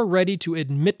more ready to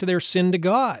admit their sin to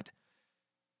God.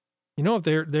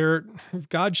 If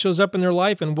God shows up in their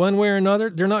life in one way or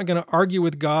another, they're not going to argue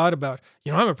with God about,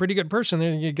 I'm a pretty good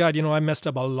person. God, I messed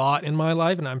up a lot in my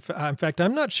life. And in fact,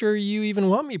 I'm not sure you even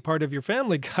want me part of your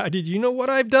family. God, did you know what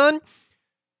I've done?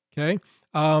 Okay.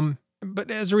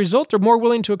 But as a result, they're more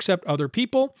willing to accept other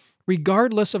people,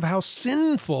 regardless of how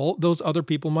sinful those other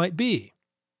people might be.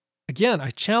 Again, I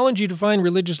challenge you to find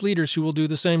religious leaders who will do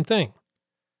the same thing.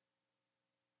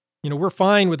 We're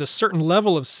fine with a certain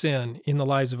level of sin in the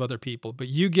lives of other people, but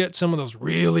you get some of those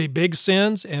really big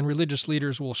sins, and religious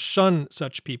leaders will shun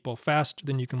such people faster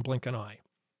than you can blink an eye.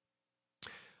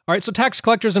 All right, so tax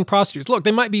collectors and prostitutes. Look,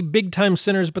 they might be big-time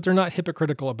sinners, but they're not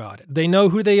hypocritical about it. They know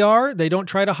who they are. They don't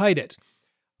try to hide it.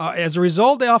 As a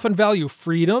result, they often value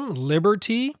freedom,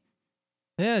 liberty.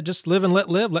 Yeah, just live and let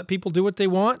live. Let people do what they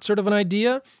want, sort of an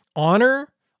idea. Honor,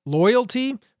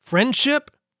 loyalty,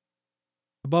 friendship,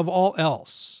 above all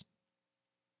else.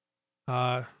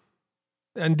 And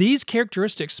these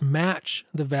characteristics match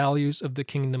the values of the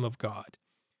kingdom of God.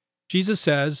 Jesus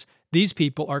says these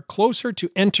people are closer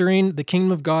to entering the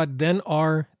kingdom of God than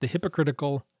are the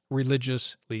hypocritical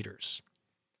religious leaders.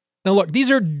 Now, look, these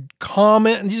are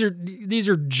common, these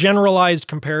are generalized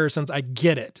comparisons. I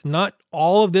get it. Not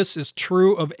all of this is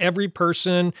true of every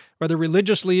person, whether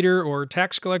religious leader or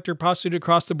tax collector, prostitute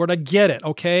across the board. I get it,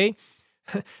 okay?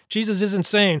 Jesus isn't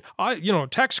saying,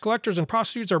 tax collectors and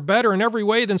prostitutes are better in every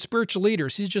way than spiritual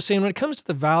leaders. He's just saying when it comes to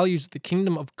the values of the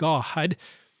kingdom of God,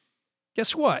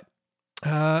 guess what?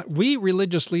 We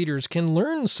religious leaders can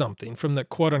learn something from the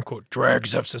quote-unquote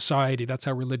dregs of society. That's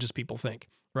how religious people think.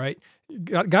 Right?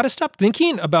 Got to stop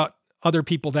thinking about other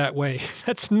people that way.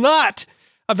 That's not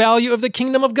a value of the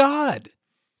kingdom of God.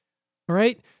 All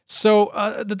right? So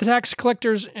the tax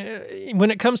collectors,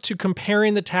 when it comes to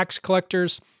comparing the tax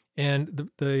collectors and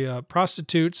the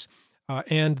prostitutes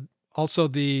and also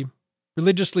the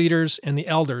religious leaders and the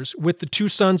elders with the two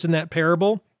sons in that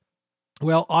parable,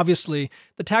 well, obviously,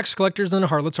 the tax collectors and the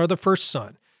harlots are the first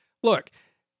son. Look,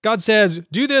 God says,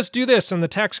 do this, and the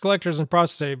tax collectors and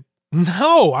prostitutes say,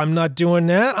 no, I'm not doing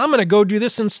that. I'm going to go do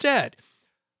this instead.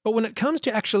 But when it comes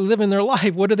to actually living their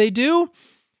life, what do?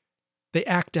 They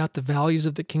act out the values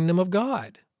of the kingdom of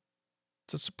God.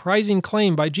 It's a surprising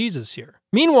claim by Jesus here.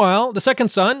 Meanwhile, the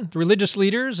second son, the religious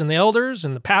leaders and the elders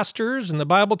and the pastors and the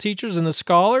Bible teachers and the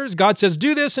scholars, God says,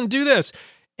 do this and do this.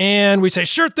 And we say,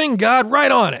 sure thing, God,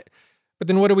 right on it. But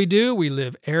then what do? We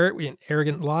live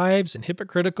arrogant lives and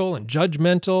hypocritical and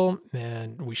judgmental,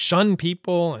 and we shun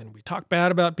people and we talk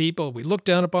bad about people. We look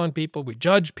down upon people. We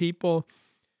judge people.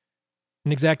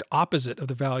 An exact opposite of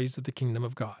the values of the kingdom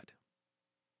of God.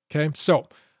 Okay, so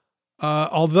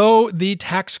although the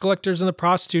tax collectors and the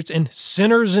prostitutes and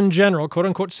sinners in general, quote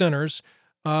unquote sinners,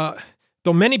 though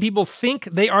many people think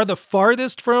they are the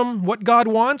farthest from what God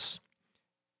wants,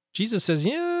 Jesus says,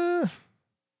 yeah,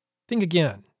 think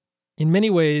again. In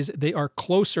many ways, they are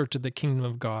closer to the kingdom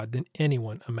of God than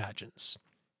anyone imagines.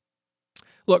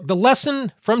 Look, the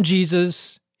lesson from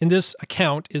Jesus in this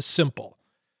account is simple.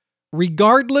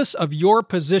 Regardless of your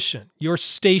position, your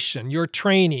station, your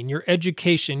training, your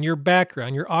education, your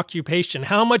background, your occupation,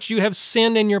 how much you have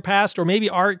sinned in your past or maybe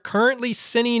are currently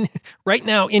sinning right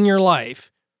now in your life,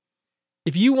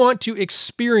 if you want to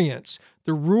experience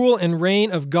the rule and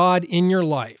reign of God in your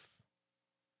life,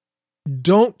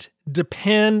 don't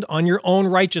depend on your own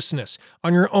righteousness,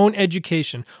 on your own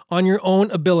education, on your own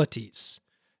abilities.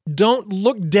 Don't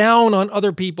look down on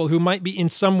other people who might be in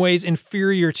some ways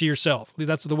inferior to yourself.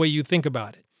 That's the way you think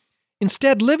about it.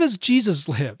 Instead, live as Jesus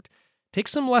lived. Take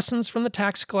some lessons from the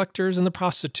tax collectors and the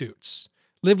prostitutes.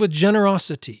 Live with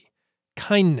generosity,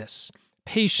 kindness,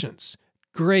 patience,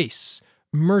 grace,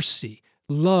 mercy,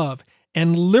 love,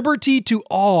 and liberty to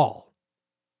all,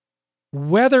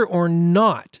 whether or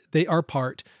not they are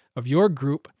part of your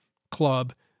group,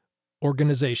 club,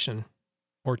 organization,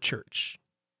 or church.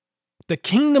 The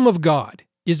kingdom of God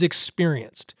is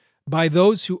experienced by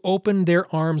those who open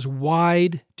their arms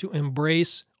wide to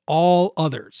embrace all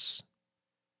others.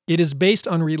 It is based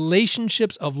on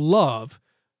relationships of love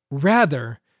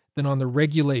rather than on the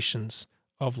regulations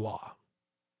of law.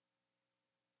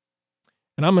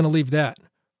 And I'm going to leave that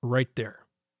right there.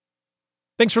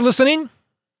 Thanks for listening.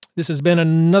 This has been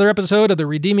another episode of the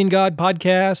Redeeming God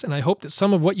podcast, and I hope that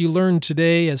some of what you learned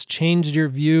today has changed your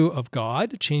view of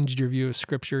God, changed your view of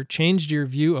Scripture, changed your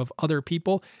view of other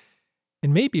people,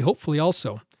 and maybe, hopefully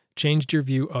also, changed your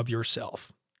view of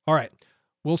yourself. All right,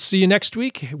 we'll see you next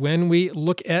week when we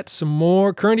look at some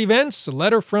more current events, a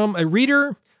letter from a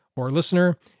reader or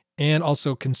listener, and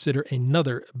also consider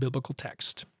another biblical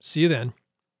text. See you then.